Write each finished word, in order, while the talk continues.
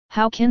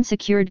How can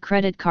secured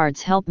credit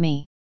cards help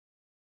me?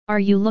 Are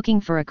you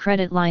looking for a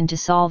credit line to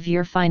solve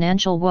your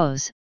financial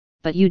woes,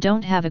 but you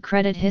don't have a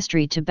credit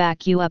history to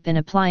back you up in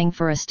applying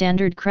for a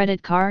standard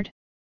credit card?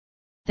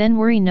 Then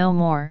worry no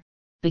more,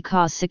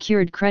 because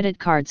secured credit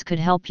cards could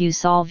help you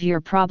solve your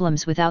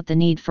problems without the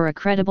need for a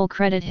credible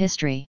credit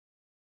history.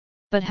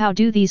 But how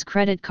do these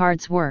credit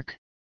cards work?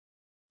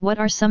 What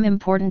are some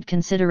important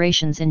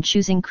considerations in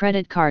choosing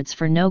credit cards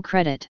for no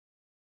credit?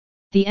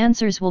 The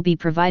answers will be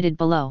provided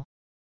below.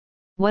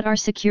 What are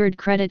secured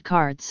credit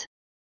cards?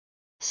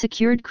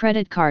 Secured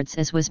credit cards,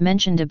 as was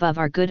mentioned above,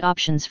 are good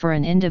options for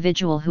an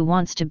individual who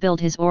wants to build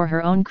his or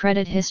her own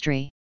credit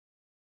history.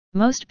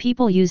 Most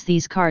people use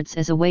these cards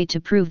as a way to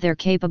prove their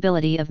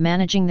capability of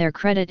managing their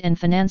credit and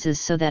finances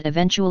so that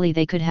eventually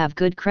they could have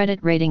good credit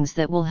ratings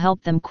that will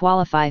help them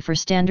qualify for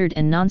standard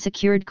and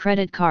non-secured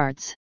credit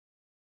cards.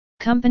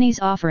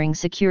 Companies offering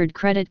secured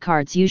credit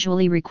cards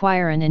usually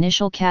require an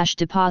initial cash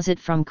deposit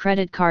from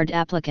credit card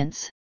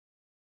applicants.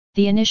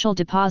 The initial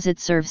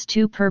deposit serves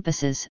two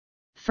purposes.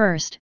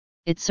 First,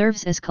 it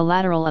serves as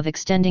collateral of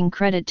extending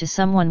credit to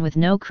someone with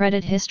no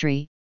credit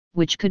history,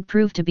 which could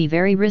prove to be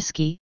very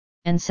risky,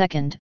 and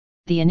second,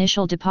 the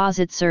initial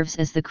deposit serves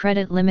as the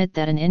credit limit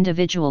that an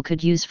individual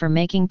could use for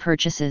making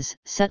purchases,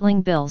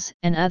 settling bills,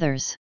 and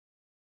others.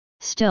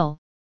 Still,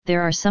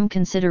 there are some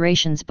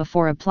considerations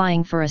before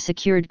applying for a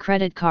secured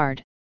credit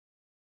card.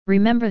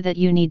 Remember that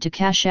you need to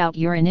cash out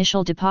your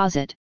initial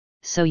deposit,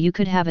 so you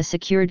could have a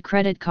secured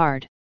credit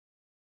card.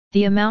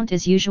 The amount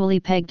is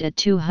usually pegged at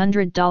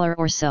 $200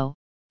 or so,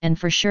 and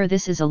for sure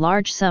this is a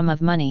large sum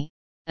of money,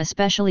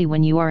 especially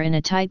when you are in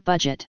a tight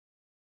budget.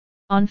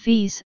 On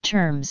fees,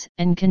 terms,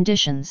 and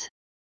conditions.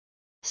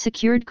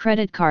 Secured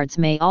credit cards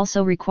may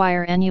also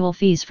require annual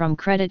fees from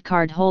credit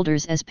card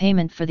holders as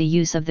payment for the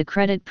use of the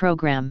credit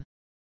program.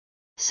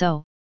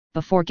 So,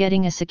 before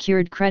getting a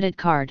secured credit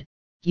card,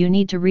 you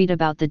need to read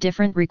about the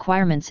different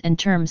requirements and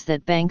terms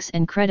that banks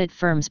and credit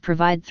firms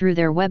provide through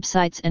their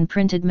websites and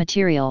printed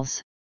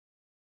materials.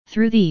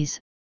 Through these,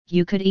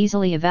 you could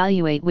easily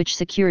evaluate which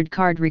secured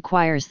card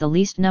requires the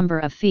least number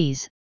of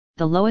fees,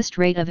 the lowest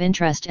rate of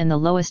interest, and the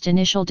lowest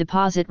initial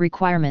deposit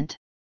requirement.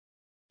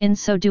 In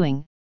so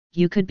doing,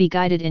 you could be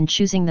guided in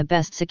choosing the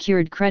best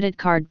secured credit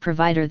card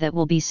provider that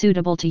will be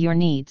suitable to your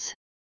needs.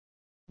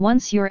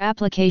 Once your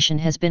application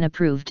has been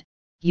approved,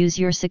 use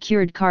your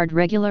secured card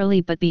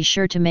regularly, but be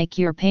sure to make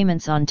your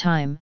payments on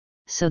time,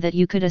 so that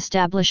you could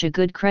establish a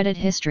good credit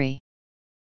history.